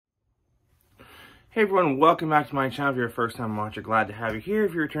Hey everyone, welcome back to my channel. If you're a first time watcher, glad to have you here.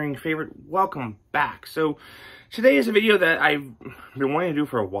 If you're a returning favorite, welcome back. So today is a video that I've been wanting to do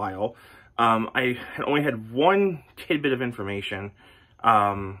for a while. I only had one tidbit of information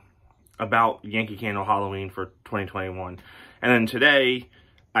about Yankee Candle Halloween for 2021. And then today,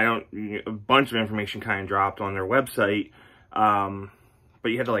 a bunch of information kind of dropped on their website. But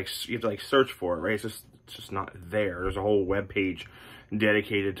you have to search for it, right? It's just not there. There's a whole web page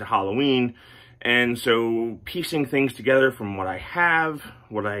dedicated to Halloween. And so piecing things together from what I have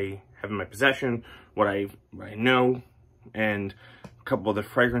in my possession, what I know, and a couple of the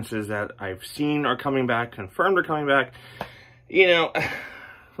fragrances that I've seen are coming back, confirmed are coming back. You know,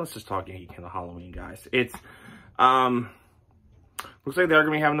 let's just talk Yankee Candle Halloween, guys. It's, looks like they're going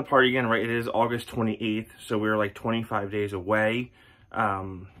to be having the party again, right? It is August 28th, so we're like 25 days away,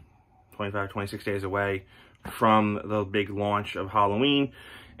 26 days away from the big launch of Halloween.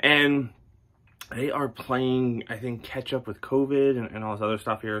 And they are playing, I think, catch up with COVID and all this other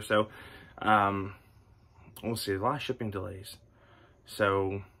stuff here. So, we'll see. A lot of shipping delays.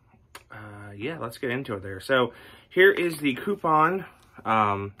 So, yeah, let's get into it there. So, here is the coupon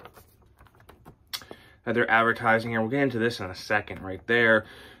that they're advertising here. We'll get into this in a second right there.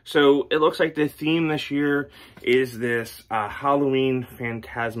 So, it looks like the theme this year is this Halloween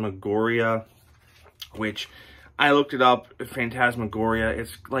phantasmagoria, which I looked it up, phantasmagoria.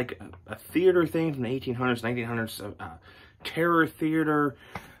 It's like a theater thing from the 1800s, 1900s, terror theater.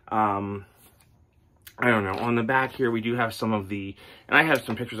 I don't know. On the back here, we do have some of the, and I have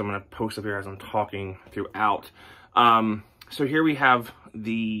some pictures I'm going to post up here as I'm talking throughout. So here we have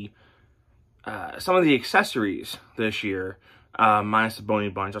the, some of the accessories this year, minus the Boney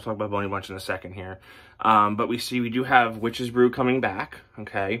Bunch. I'll talk about Boney Bunch in a second here. But we do have Witch's Brew coming back,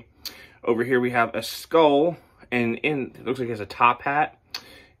 okay? Over here we have a skull. And it looks like he has a top hat,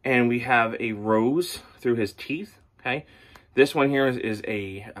 and we have a rose through his teeth, okay? This one here is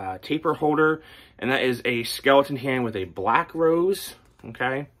a taper holder, and that is a skeleton hand with a black rose,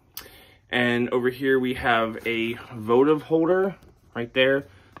 okay? And over here we have a votive holder right there,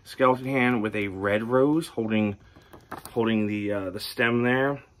 skeleton hand with a red rose holding the stem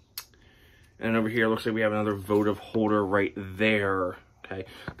there. And over here it looks like we have another votive holder right there. Okay,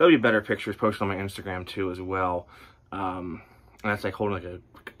 there'll be better pictures posted on my Instagram too as well. And that's like holding like a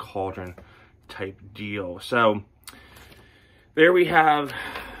cauldron type deal. So there we have,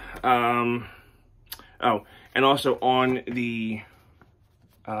 oh, and also on the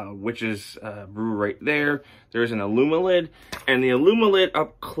Witch's Brew right there, there's an Illuma lid, and the Illuma lid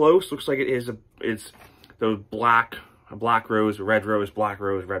up close looks like it's those black rose, red rose, black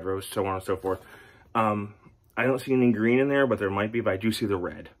rose, red rose, so on and so forth. I don't see any green in there, but there might be, but I do see the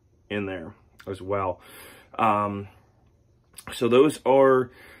red in there as well. So those are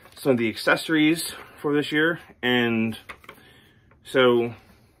some of the accessories for this year. And so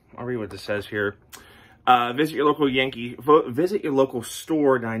I'll read what this says here. Visit your local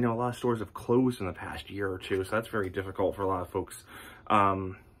store. Now I know a lot of stores have closed in the past year or two, so that's very difficult for a lot of folks.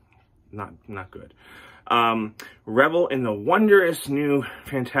 Not good. Revel in the wondrous new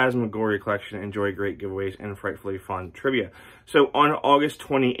Phantasmagoria collection. Enjoy great giveaways and frightfully fun trivia. So on August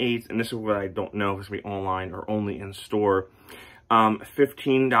 28th, and this is what I don't know if it's going to be online or only in store,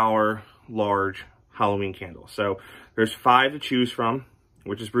 $15 large Halloween candles. So there's 5 to choose from,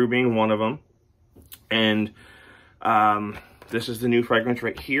 Witch's Brew being one of them. And this is the new fragrance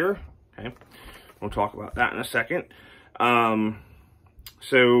right here. Okay, we'll talk about that in a second.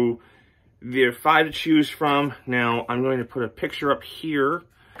 So there are 5 to choose from. Now, I'm going to put a picture up here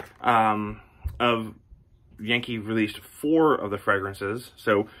of Yankee released 4 of the fragrances.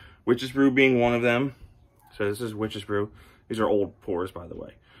 So, Witch's Brew being one of them. So, this is Witch's Brew. These are old pours, by the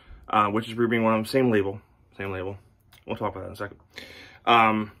way. Witch's Brew being one of them. Same label. Same label. We'll talk about that in a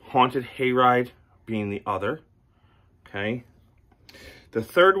second. Haunted Hayride being the other. Okay. The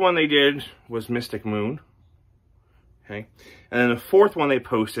third one they did was Mystic Moon. Okay. And then the 4th one they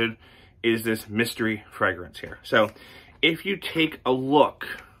posted is this mystery fragrance here. So if you take a look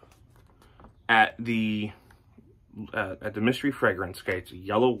at the mystery fragrance, okay, it's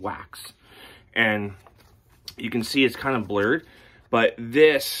yellow wax, and you can see it's kind of blurred, but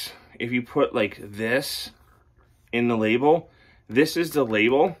this, if you put like this in the label, this is the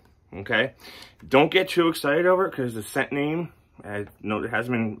label, okay? Don't get too excited over it because the scent name, no, it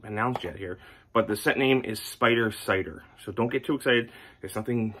hasn't been announced yet here, but the scent name is Cider. So don't get too excited. It's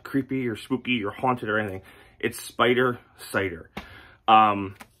nothing creepy or spooky or haunted or anything. It's Cider.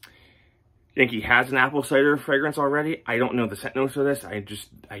 Yankee has an apple cider fragrance already. I don't know the scent notes of this. I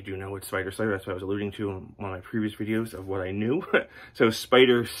do know it's Cider. That's what I was alluding to in one of my previous videos of what I knew. So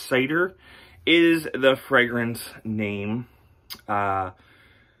Cider. is the fragrance name. And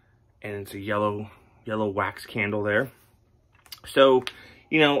it's a yellow wax candle there. So,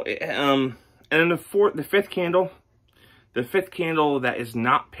 you know, and then the fifth candle that is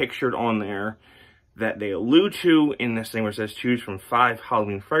not pictured on there, that they allude to in this thing where it says choose from 5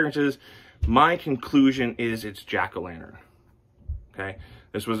 Halloween fragrances, my conclusion is it's jack-o'-lantern. Okay,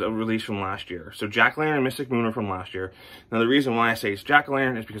 this was a release from last year. So jack-o'-lantern and Mystic Moon are from last year. Now the reason why I say it's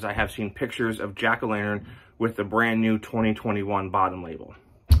jack-o'-lantern is because I have seen pictures of jack-o'-lantern with the brand new 2021 bottom label.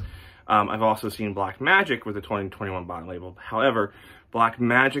 I've also seen Black Magic with the 2021 bottom label. However, Black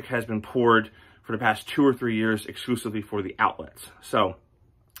Magic has been poured for the past 2 or 3 years exclusively for the outlets. So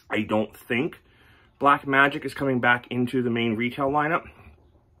I don't think Black Magic is coming back into the main retail lineup.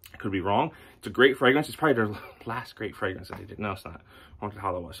 I could be wrong. It's a great fragrance. It's probably their last great fragrance that they did. No, it's not. Haunted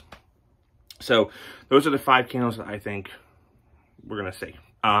Hollow was. So those are the 5 candles that I think we're going to see.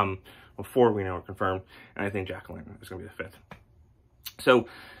 Well, 4 we know are confirmed, and I think jack-o'-lantern is going to be the 5th. So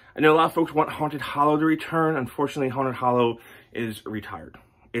I know a lot of folks want Haunted Hollow to return. Unfortunately, Haunted Hollow is retired.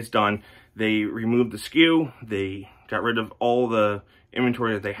 It's done. They removed the SKU. They got rid of all the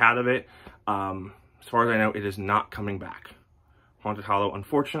inventory that they had of it. As far as I know, it is not coming back. Haunted Hollow,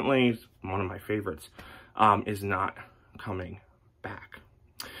 unfortunately, is one of my favorites, is not coming back.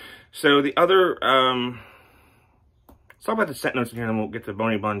 So the other, let's talk about the scent notes in here, and we'll get to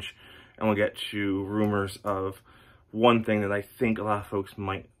Boney Bunch, and we'll get to rumors of one thing that I think a lot of folks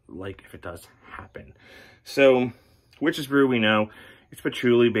might like if it does happen. So, Witch's Brew, we know. It's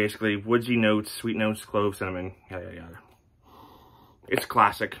patchouli, basically. Woodsy notes, sweet notes, clove, cinnamon, yada, yada. It's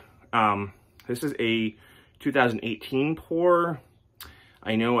classic. This is a 2018 pour.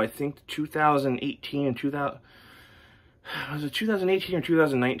 I think 2018 and 2018 or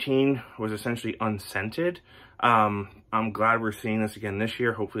 2019 was essentially unscented. I'm glad we're seeing this again this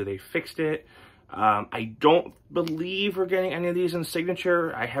year. Hopefully they fixed it. I don't believe we're getting any of these in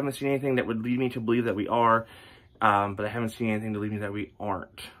signature. I haven't seen anything that would lead me to believe that we are, but I haven't seen anything to lead me that we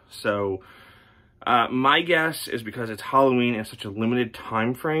aren't. So my guess is because it's Halloween in such a limited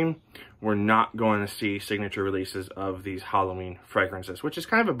time frame, we're not going to see signature releases of these Halloween fragrances, which is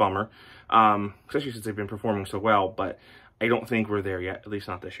kind of a bummer, especially since they've been performing so well, but I don't think we're there yet, at least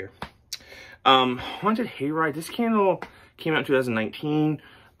not this year. Haunted Hayride. This candle came out in 2019.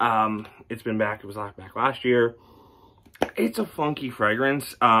 It's been back. It was back last year. It's a funky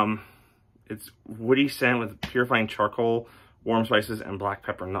fragrance. It's woody scent with purifying charcoal, warm spices, and black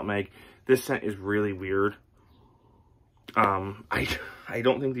pepper and nutmeg. This scent is really weird. I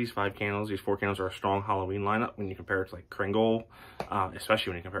don't think these 4 candles are a strong Halloween lineup when you compare it to like Kringle,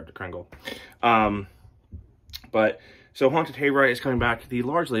 especially when you compare it to Kringle. But so Haunted Hayride is coming back. The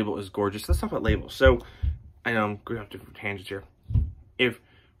large label is gorgeous. Let's talk about labels. So I know I'm going off different tangents here. If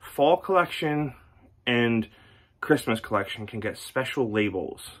fall collection and Christmas collection can get special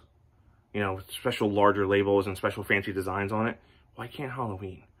labels, you know, special larger labels and special fancy designs on it, why can't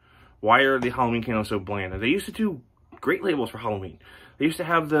Halloween? Why are the Halloween candles so bland? They used to do great labels for Halloween. They used to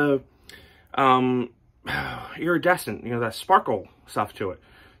have the iridescent, you know, that sparkle stuff to it.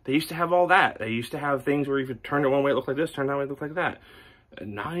 They used to have all that. They used to have things where you could turn it one way, it looked like this, turn it that way, it looked like that.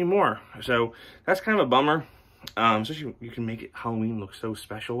 Not anymore. So that's kind of a bummer. Especially you can make it Halloween look so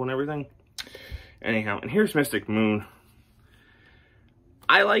special and everything. Anyhow, and here's Mystic Moon.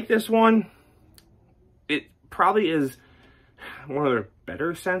 I like this one. It probably is one of their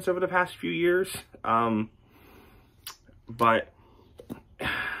better scents over the past few years. But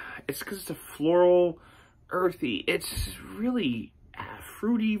it's because it's a floral, earthy. It's really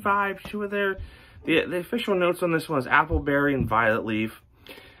fruity vibe to it there. The official notes on this one is appleberry and violet leaf.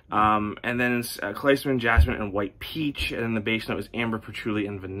 And then it's clayson, jasmine, and white peach. And then the base note is amber, patchouli,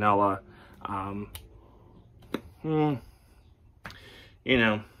 and vanilla. You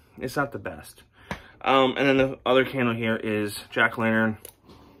know, it's not the best. And then the other candle here is jack-o'-lantern.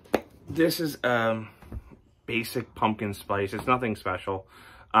 This is basic pumpkin spice. It's nothing special.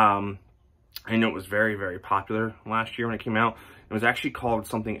 I know it was very, very popular last year when it came out. It was actually called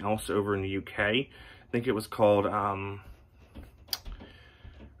something else over in the UK. I think it was called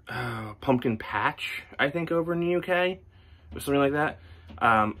Pumpkin Patch, I think, over in the UK. Or something like that.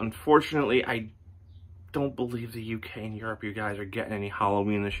 Unfortunately, I don't believe the UK and Europe, you guys, are getting any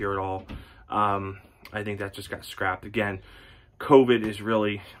Halloween this year at all. I think that just got scrapped. Again, COVID is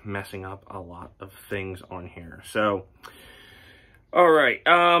really messing up a lot of things on here. So, all right.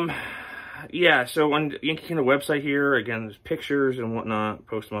 Yeah, so on the Yankee Candle website here, again, there's pictures and whatnot.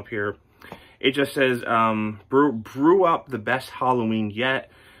 Post them up here. It just says, brew up the best Halloween yet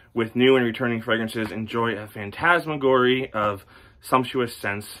with new and returning fragrances. Enjoy a phantasmagoria of sumptuous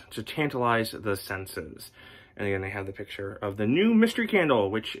scents to tantalize the senses. And again, they have the picture of the new mystery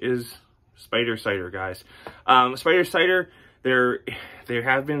candle, which is Spider Cider, guys. Spider Cider, there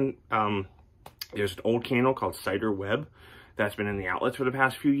have been, there's an old candle called Cider Web that's been in the outlets for the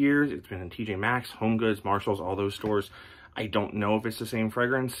past few years. It's been in TJ Maxx, Home Goods, Marshalls, all those stores. I don't know if it's the same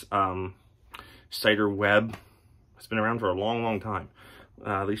fragrance. Cider Web has been around for a long, long time,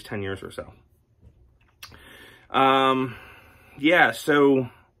 at least 10 years or so. Yeah, so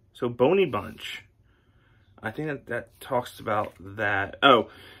Boney Bunch. I think that talks about that. Oh,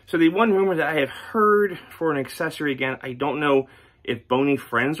 so the one rumor that I have heard for an accessory, again, I don't know if Boney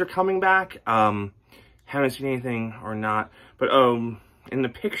Friends are coming back. Haven't seen anything or not. But in the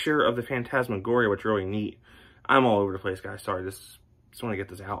picture of the Phantasmagoria, which is really neat. I'm all over the place, guys. Sorry, just want to get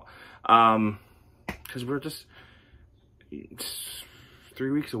this out. Because we're just 3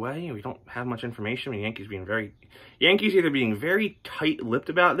 weeks away and we don't have much information. Yankees either being very tight-lipped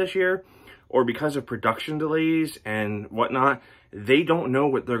about this year, or because of production delays and whatnot, they don't know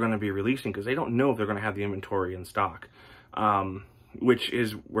what they're going to be releasing because they don't know if they're going to have the inventory in stock, which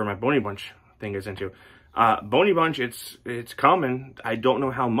is where my Boney Bunch thing is into. Boney Bunch, it's coming. I don't know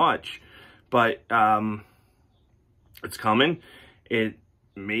how much, but it's coming. It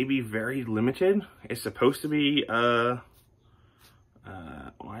may be very limited. It's supposed to be, I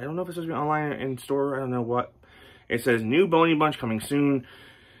don't know if it's supposed to be online in store. I don't know what. It says new Boney Bunch coming soon.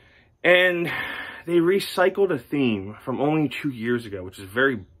 And they recycled a theme from only 2 years ago, which is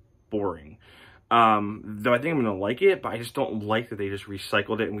very boring. Though I think I'm going to like it, but I just don't like that they just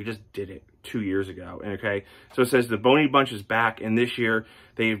recycled it and we just did it 2 years ago. Okay, so it says the Boney Bunch is back, and this year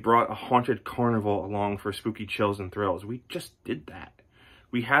they've brought a haunted carnival along for spooky chills and thrills. We just did that.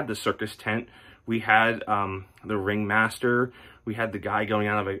 We had the circus tent. We had the ringmaster. We had the guy going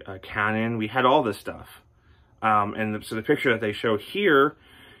out of a cannon. We had all this stuff. So the picture that they show here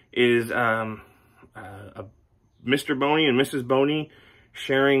is Mr. Boney and Mrs. Boney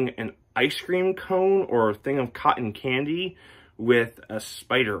sharing an ice cream cone or a thing of cotton candy with a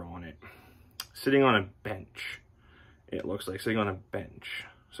spider on it, sitting on a bench. It looks like sitting on a bench.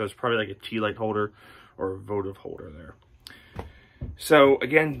 So it's probably like a tea light holder or a votive holder there. So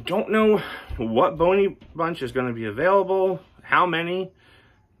again, don't know what Boney Bunch is going to be available, how many.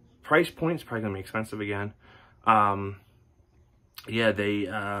 Price point's probably going to be expensive again. Yeah,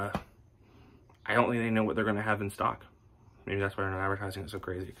 I don't think they know what they're going to have in stock. Maybe that's why they're not advertising it so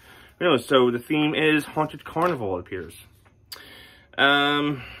crazy. But anyway, so the theme is Haunted Carnival, it appears.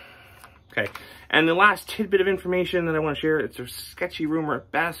 Okay, and the last tidbit of information that I want to share, it's a sketchy rumor at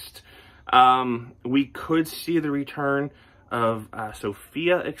best. We could see the return of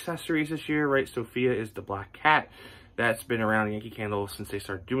Sophia accessories this year, right? Sophia is the black cat that's been around Yankee Candle since they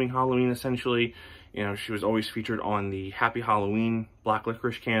started doing Halloween, essentially. You know, she was always featured on the Happy Halloween black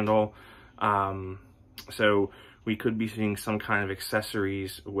licorice candle. So we could be seeing some kind of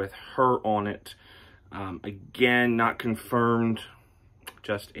accessories with her on it. Again, not confirmed,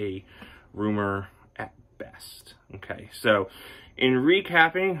 just a rumor at best. Okay, so in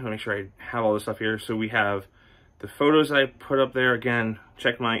recapping, let me make sure I have all this stuff here. So we have the photos I put up there. Again,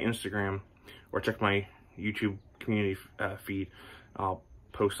 check my Instagram or check my YouTube community feed. I'll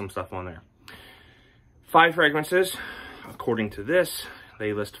post some stuff on there. 5 fragrances, according to this.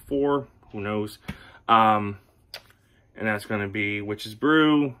 They list 4, who knows. And that's going to be Witch's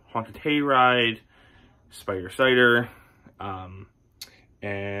Brew, Haunted Hayride, Spider Cider,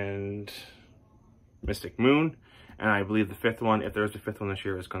 and Mystic Moon. And I believe the 5th one, if there's a 5th one this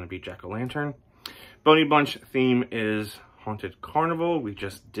year, is going to be Jack-O-Lantern. Boney Bunch theme is Haunted Carnival. We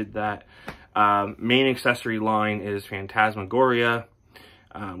just did that. Main accessory line is Phantasmagoria,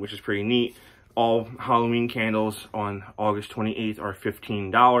 which is pretty neat. All Halloween candles on August 28th are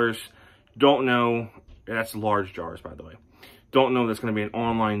 $15. Don't know, that's large jars, by the way. Don't know if that's going to be an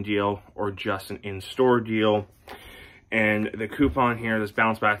online deal or just an in-store deal. And the coupon here, this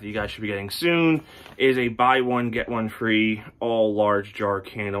bounce back that you guys should be getting soon, is a buy one, get one free, all large jar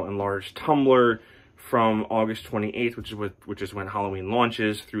candle and large tumbler from August 28th, which is when Halloween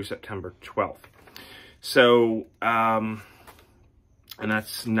launches, through September 12th. So, and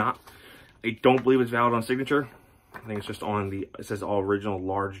that's not, I don't believe it's valid on signature. I think it's just on the, it says all original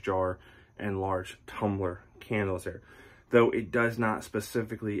large jar and large tumbler candles there. Though it does not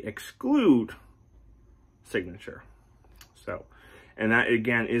specifically exclude signature. So, and that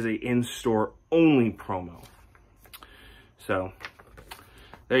again is a in-store only promo. So,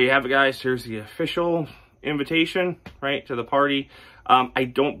 there you have it, guys. Here's the official invitation, right, to the party. I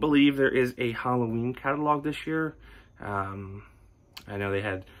don't believe there is a Halloween catalog this year. I know they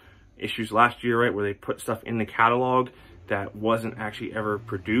had issues last year, right, where they put stuff in the catalog that wasn't actually ever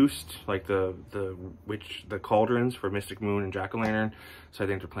produced, like the cauldrons for Mystic Moon and Jack-o'-lantern. So I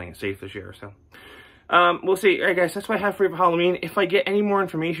think they're playing it safe this year. So we'll see. All right, guys, that's what I have for you for Halloween. If I get any more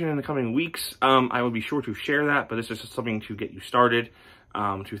information in the coming weeks, I will be sure to share that. But this is just something to get you started,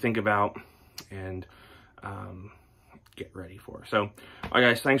 to think about, and get ready for. So, all right,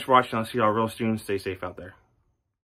 guys, thanks for watching. I'll see y'all real soon. Stay safe out there.